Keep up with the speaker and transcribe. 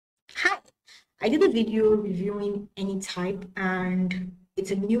Hi, I did a video reviewing Anytype, and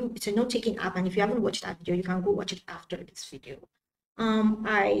it's a note-taking app, and if you haven't watched that video, you can go watch it after this video.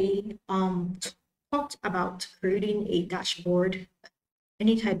 I talked about creating a dashboard,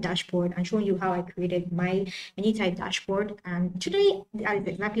 Anytype dashboard, and showing you how I created my Anytype dashboard. And today, that is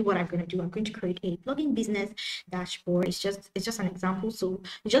exactly what I'm going to do. I'm going to create a blogging business dashboard. It's just an example, so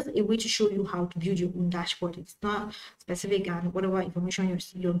it's just a way to show you how to build your own dashboard. It's not specific, and whatever information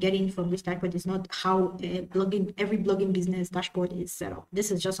you're getting from this dashboard is not how every blogging business dashboard is set up. This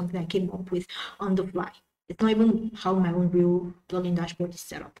is just something I came up with on the fly. It's not even how my own real blogging dashboard is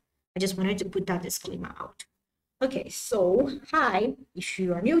set up. I just wanted to put that disclaimer out. Okay, so hi, if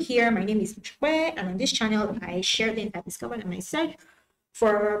you are new here, my name is Chwe, and on this channel, I share things I discovered and I search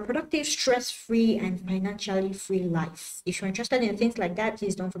for a productive, stress-free, and financially free life. If you're interested in things like that,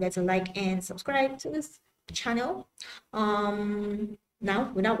 please don't forget to like and subscribe to this channel.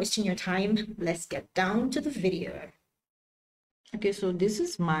 Now, without wasting your time, let's get down to the video. Okay, so this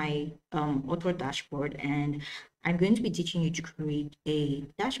is my author dashboard, and I'm going to be teaching you to create a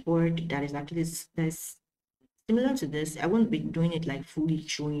dashboard that is actually this similar to this. I won't be doing it like fully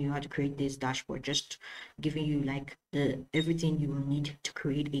showing you how to create this dashboard, just giving you like the everything you will need to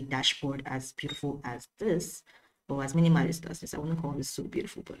create a dashboard as beautiful as this, or as minimalist as this. I wouldn't call this so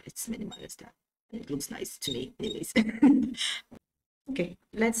beautiful, but it's minimalist. It looks nice to me anyways. Okay,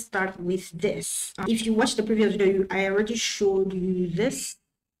 let's start with this. If you watched the previous video, I already showed you this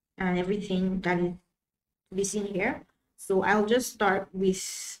and everything that is to be seen here. So I'll just start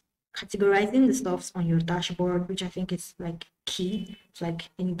with categorizing the stuffs on your dashboard, which I think is like key to like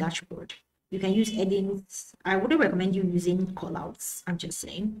any dashboard. You can use headings. I wouldn't recommend you using callouts. I'm just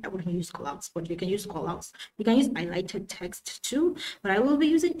saying I wouldn't use callouts, but you can use callouts. You can use highlighted text too, but I will be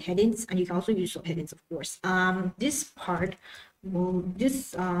using headings, and you can also use subheadings, of course.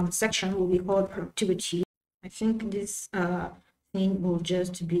 This section will be called productivity. I think this thing will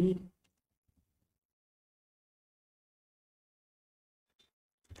just be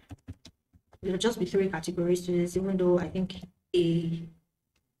there'll just be three categories to this, even though I think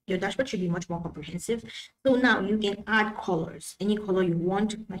your dashboard should be much more comprehensive. So now you can add colors, any color you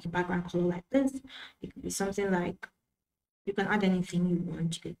want, like a background color like this. It could be something like, you can add anything you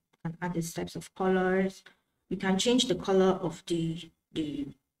want. You can add these types of colors. You can change the color of the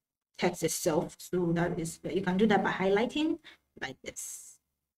text itself. So you can do that by highlighting like this.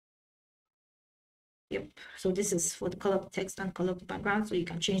 Yep, so this is for the color of the text and color of the background. So you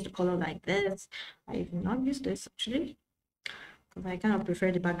can change the color like this. I have not used this actually, because I kind of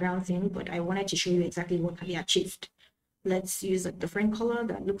prefer the background thing, but I wanted to show you exactly what can be achieved. Let's use a different color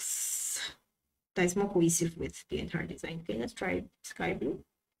that is more cohesive with the entire design. Okay, let's try sky blue.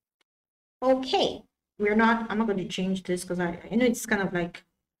 Okay, I'm not going to change this because I know it's kind of like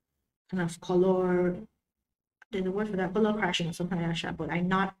color, there's a word for that, color crashing or something like that, but I'm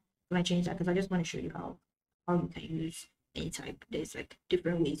not going to change that because I just want to show you how you can use Anytype. There's like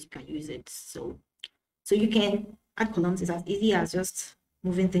different ways you can use it. So you can add columns. It's as easy as just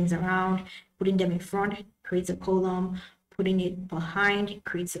moving things around, putting them in front creates a column, putting it behind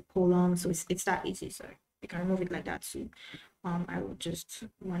creates a column. So it's that easy. So you can remove it like that too. I will just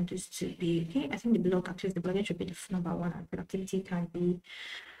want this to be okay. I think the blogging should be the number one, and productivity can be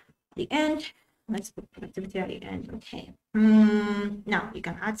the end. Let's put productivity at the end. Okay. Now you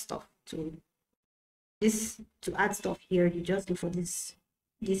can add stuff to this. To add stuff here, you just look for this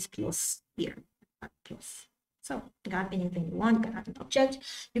plus here, add plus. So you can add anything you want. You can add an object.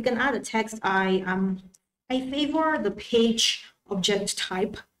 You can add a text. I favor the page object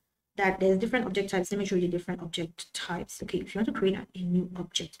type. That there's different object types. Let me show you different object types. Okay, if you want to create a new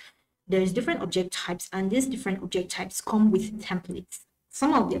object, there's different object types, and these different object types come with templates.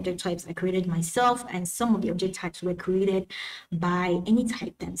 Some of the object types I created myself, and some of the object types were created by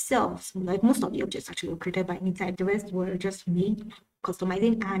Anytype themselves. Like most of the objects actually were created by Anytype. The rest were just me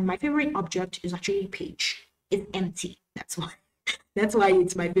customizing. And my favorite object is actually page. It's empty. That's why. That's why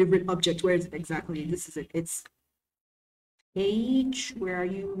it's my favorite object. Where is it exactly? This is it. It's page. Where are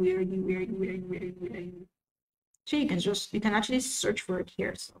you? Where are you? Where are you? Where are you? Where are you? Where are you? So you can actually search for it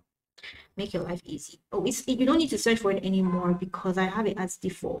here. So make your life easy. Oh, you don't need to search for it anymore because I have it as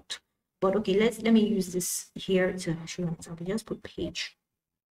default. But okay, let me use this here to show you an example. Just put page,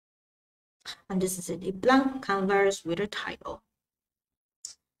 and this is it, a blank canvas with a title.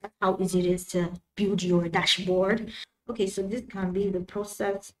 That's how easy it is to build your dashboard. Okay, so this can be the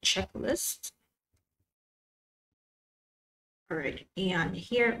process checklist. All right, and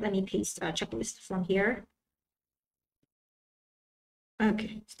here, let me paste a checklist from here.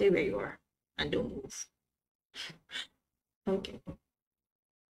 Okay, stay where you are and don't move. Okay.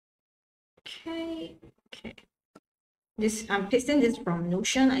 Okay, okay. This I'm pasting this from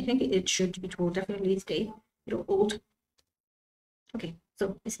Notion. I think it will definitely stay. It'll hold. Okay,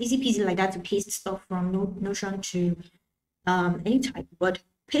 so it's easy peasy like that to paste stuff from Notion to Anytype, but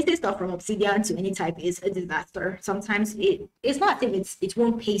pasting stuff from Obsidian to Anytype is a disaster. Sometimes it's not as if it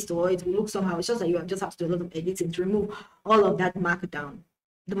won't paste or it will look somehow. It's just that you just have to do a lot of editing to remove all of that markdown.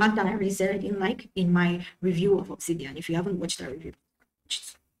 The markdown I already said I didn't like in my review of Obsidian. If you haven't watched that review,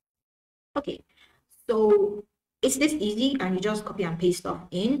 okay. So it's this easy, and you just copy and paste stuff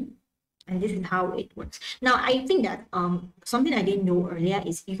in, and this is how it works. Now I think that something I didn't know earlier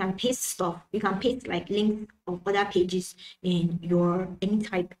is you can paste stuff. You can paste like links of other pages in your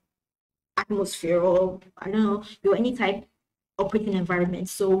Anytype atmosphere, or I don't know, your Anytype operating environment.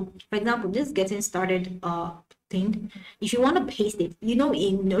 So for example, this getting started thing, if you want to paste it,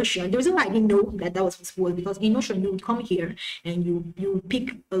 in Notion, the reason why I didn't know that that was possible because in Notion you would come here and you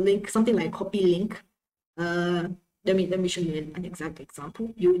pick a link, something like copy link. uh let me show you an exact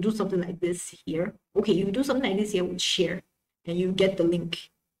example. You do something like this here. Okay, you do something like this here with share, and you get the link,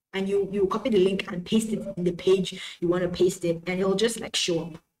 and you copy the link and paste it in the page you want to paste it, and it'll just like show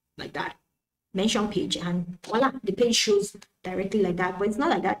up like that. Mention page, and voila, the page shows directly like that. But it's not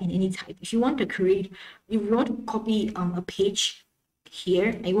like that in Anytype. If you want to create, if you want to copy a page here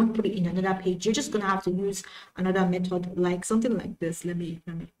and you want to put it in another page, you're just gonna have to use another method, like something like this.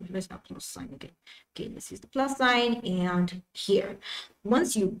 Let's have plus sign again. Okay, this is the plus sign, and here,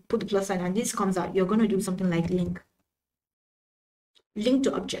 once you put the plus sign and this comes out, you're gonna do something like link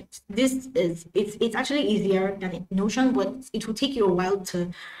to object. This is it's actually easier than in Notion, but it will take you a while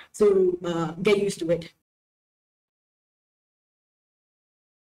to get used to it.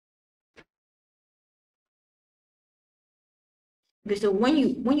 Okay, so when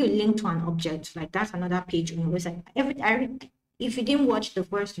you link to an object, like that's another page on your website. If you didn't watch the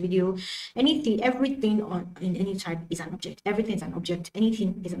first video, everything on in Anytype is an object. Everything is an object.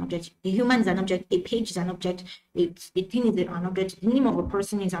 Anything is an object. A human is an object. A page is an object. A thing is an object. The name of a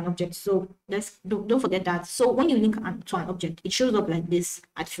person is an object. So don't forget that. So when you link to an object, it shows up like this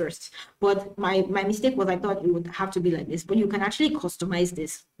at first. But my mistake was I thought it would have to be like this. But you can actually customize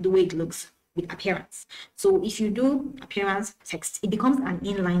this the way it looks with appearance. So if you do appearance text, it becomes an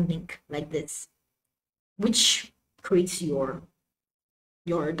inline link like this, which creates your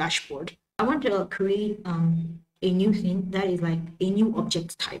dashboard. I want to create a new thing that is like a new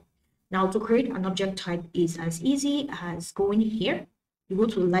object type. Now to create an object type is as easy as going here. You go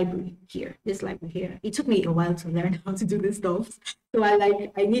to the library here, this library here. It took me a while to learn how to do this stuff. So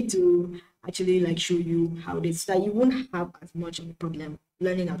I need to actually like show you how this, so that you won't have as much of a problem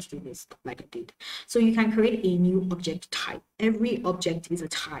learning how to do this like I did. So you can create a new object type. Every object is a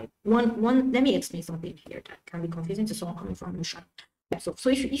type. One let me explain something here that can be confusing to someone coming from Notion. So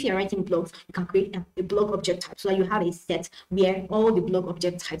if you're writing blogs, you can create a blog object type so that you have a set where all the blog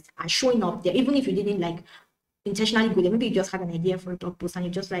object types are showing up there, even if you didn't like intentionally go there. Maybe you just had an idea for a blog post and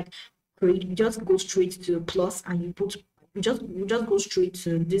you just like create, you just go straight to plus and you just go straight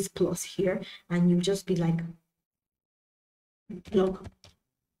to this plus here, and you just be like blog,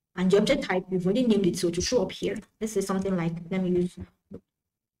 and the object type you've already named it, so to show up here, let's say something like, let me use,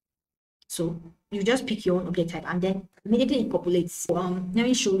 so you just pick your own object type and then immediately it populates. Let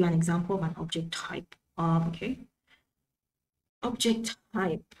me show you an example of an object type. Okay, object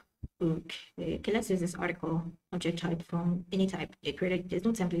type. Okay, let's use this article object type from Anytype. They created, there's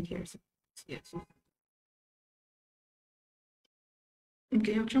no template here, so yes.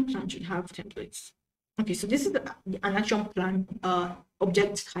 Okay, action plan should have templates. Okay, so this is an action plan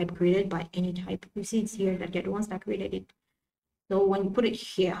object type created by Anytype. You see it's here that they're the ones that created it. So when you put it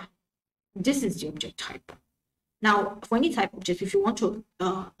here, this is the object type. Now, for Anytype objects, if you want to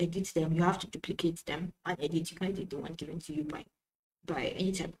edit them, you have to duplicate them and edit. You can edit the one given to you by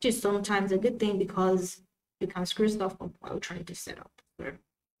Anytype, which is sometimes a good thing because you can screw stuff up while trying to set up.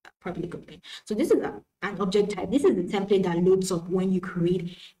 Probably a good thing. So this is an object type. This is the template that loads up when you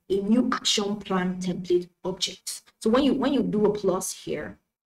create a new action plan template object. So when you do a plus here,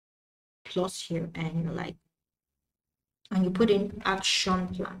 and like, and you put in action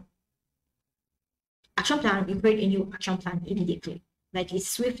plan, you create a new action plan immediately. Like it's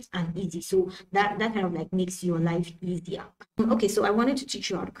swift and easy. So that kind of like makes your life easier. Okay, so I wanted to teach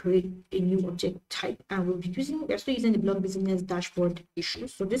you how to create a new object type, and we're still using the blog business dashboard issue.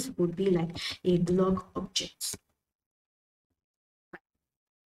 So this would be like a blog object.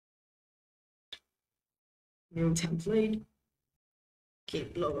 New template. Okay,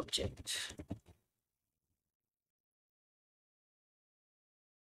 blog object.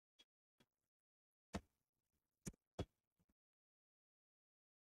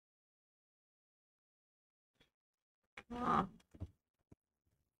 uh,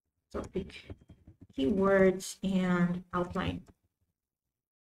 topic, keywords, and outline.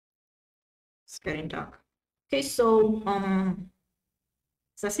 It's getting dark. Okay, so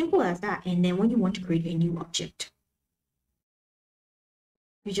it's as simple as that. And then when you want to create a new object,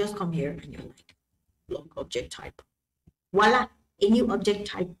 you just come here and you're like blog object type. Voila, a new object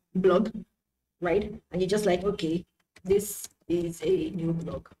type blog, right? And you're just like, okay, this is a new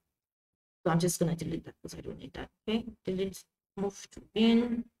blog. So I'm just gonna delete that because I don't need that. Okay, delete, move to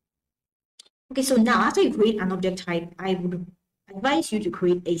in. Okay, so now after you create an object type, I would advise you to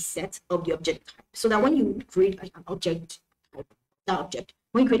create a set of the object type so that when you create an object type,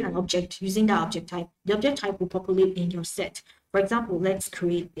 when you create an object using that object type, the object type will populate in your set. For example, let's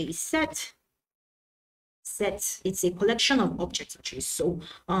create a set. It's a collection of objects actually. So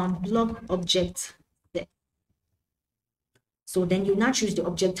blog object set. So then you now choose the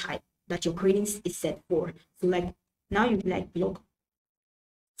object type that you're creating a set for. So like now you like blog.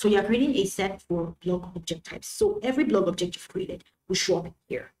 So you're creating a set for blog object types. So every blog object you've created will show up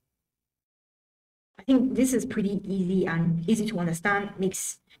here. I think this is pretty easy and easy to understand,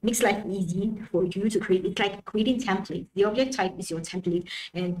 makes life easy for you to create. It's like creating templates. The object type is your template,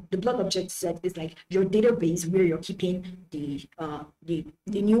 and the blog object set is like your database where you're keeping the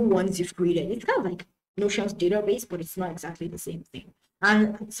new ones you've created. It's kind of like Notion's database, but it's not exactly the same thing.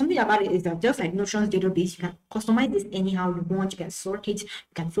 And something about it is that just like Notion's database, you can customize this anyhow you want. You can sort it, you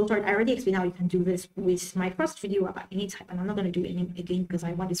can filter it. I already explained how you can do this with my first video about Anytype, and I'm not going to do it again because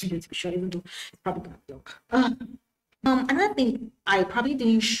I want this video to be short, even though it's probably going to look. Another thing I probably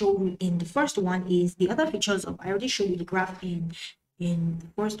didn't show you in the first one is the other features of. I already showed you the graph in the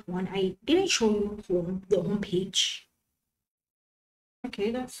first one. I didn't show you the home page. Okay,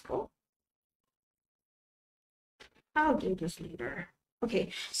 that's cool. I'll do this later.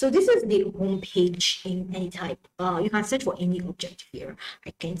 Okay, so this is the home page in Anytype. You can search for any object here.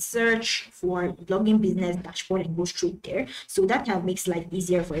 I can search for blogging business dashboard and go straight there. So that kind of makes life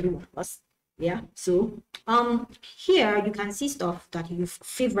easier for everyone of us. Yeah, so here you can see stuff that you've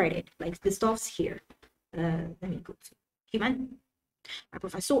favorited, like the stuffs here. Let me go to human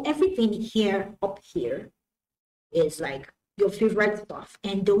profile. So everything here up here is like your favorite stuff,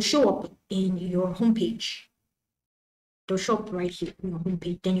 and they'll show up in your homepage. They'll show up right here on your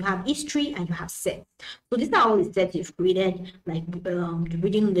homepage. Then you have history and you have sets. So these are all the sets you've created, like the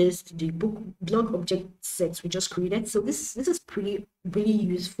reading list, the blog object sets we just created. So this is really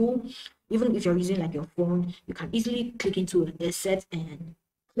useful. Even if you're using like your phone, you can easily click into a set and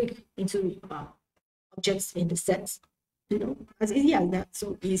click into objects in the sets. You know, as easy as that.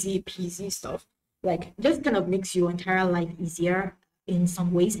 So easy peasy stuff. Like just kind of makes your entire life easier in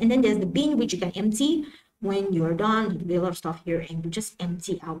some ways. And then there's the bin which you can empty when you're done. There'll be a lot of stuff here, and you just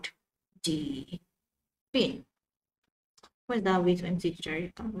empty out the bin. What's that way to empty it, Jerry?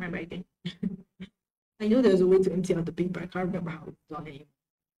 I can't remember again. I know there's a way to empty out the bin, but I can't remember how it's done anymore.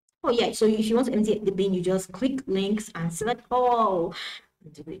 Oh yeah, so if you want to empty the bin, you just click links and select all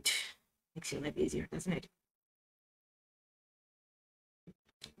and delete. Makes your life easier, doesn't it?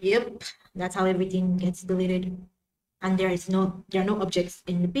 Yep, that's how everything gets deleted. And there are no objects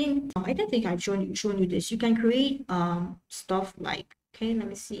in the bin. I don't think I've shown you this. You can create stuff like, okay, let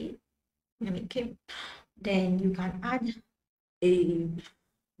me see. Okay, then you can add a,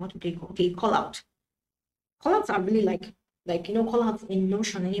 what do they call? Okay, call out. Call outs are really like call outs in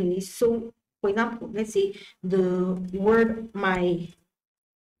Notion anyway. So for example, let's say the word, my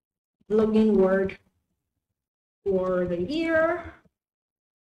login word for the year,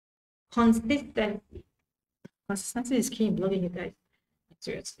 consistency. Consistency is key in blogging, you guys.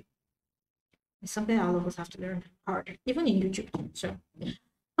 Seriously, it's something all of us have to learn hard, even in YouTube. So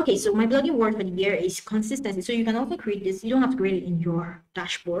okay, so my blogging word for the year is consistency. So you can also create this. You don't have to create it in your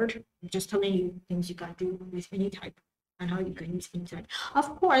dashboard. I'm just telling you things you can do with Anytype and how you can use Anytype.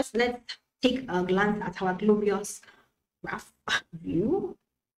 Of course, let's take a glance at our glorious graph view.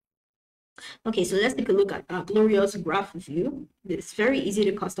 Okay, so let's take a look at our glorious graph view. It's very easy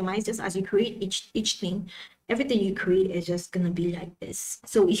to customize. Just as you create each thing, everything you create is just gonna be like this.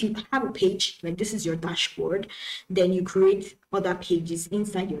 So if you have a page like this is your dashboard, then you create other pages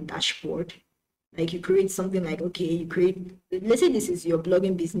inside your dashboard. Like you create something like, okay, let's say this is your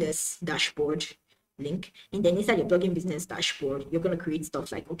blogging business dashboard. link, and then inside your plugin business dashboard, you're going to create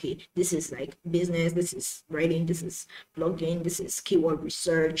stuff like, okay, this is like business, this is writing, this is plugin, this is keyword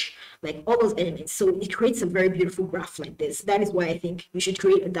research, like all those elements. So it creates a very beautiful graph like this. That is why I think you should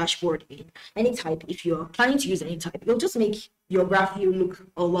create a dashboard in Anytype. If you're planning to use Anytype, it'll just make your graph view look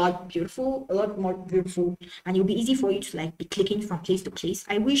a lot beautiful, a lot more beautiful, and it'll be easy for you to like be clicking from place to place.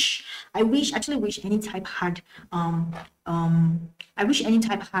 I actually wish Anytype had I wish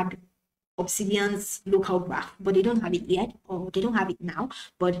Anytype had Obsidian's local graph, but they don't have it yet, or they don't have it now.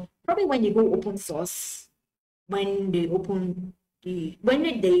 But probably when they go open source, when they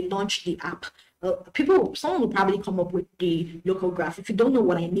launch the app, someone will probably come up with the local graph. If you don't know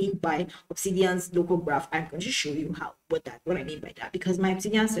what I mean by Obsidian's local graph, I'm going to show you what I mean by that, because my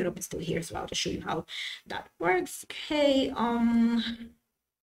Obsidian setup is still here, so I'll just show you how that works. Okay.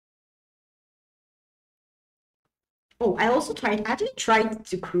 Oh, I actually tried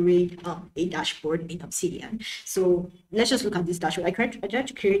to create a dashboard in Obsidian. So let's just look at this dashboard. I tried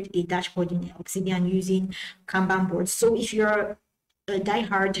to create a dashboard in Obsidian using Kanban boards. So if you're a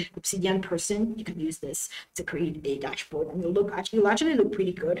diehard Obsidian person, you can use this to create a dashboard, and you'll actually look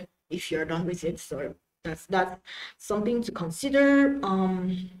pretty good if you're done with it. So that's something to consider.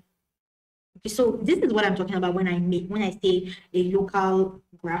 So this is what I'm talking about when I say a local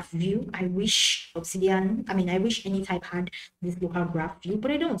graph view. I wish Anytype had this local graph view,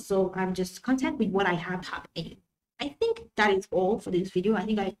 but I don't. So I'm just content with what I have happening. I think that is all for this video. I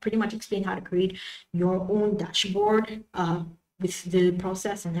think I pretty much explained how to create your own dashboard with the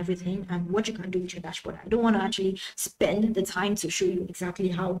process and everything, and what you can do with your dashboard. I don't want to actually spend the time to show you exactly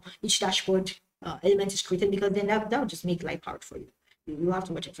how each dashboard element is created, because then that would just make life hard for you. You have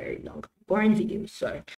to watch a very long, boring video. So